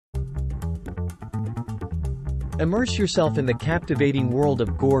Immerse yourself in the captivating world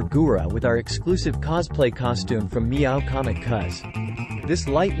of Gawr Gura with our exclusive cosplay costume from Meow Comic Cos. This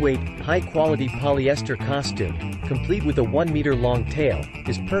lightweight, high-quality polyester costume, complete with a 1-meter-long tail,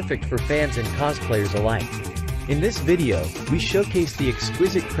 is perfect for fans and cosplayers alike. In this video, we showcase the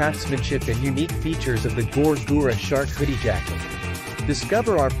exquisite craftsmanship and unique features of the Gawr Gura shark hoodie jacket.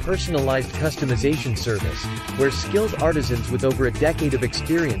 Discover our personalized customization service, where skilled artisans with over a decade of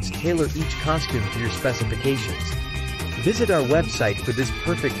experience tailor each costume to your specifications. Visit our website for this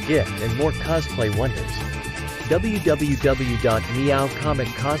perfect gift and more cosplay wonders.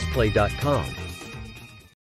 www.meowcomiccosplay.com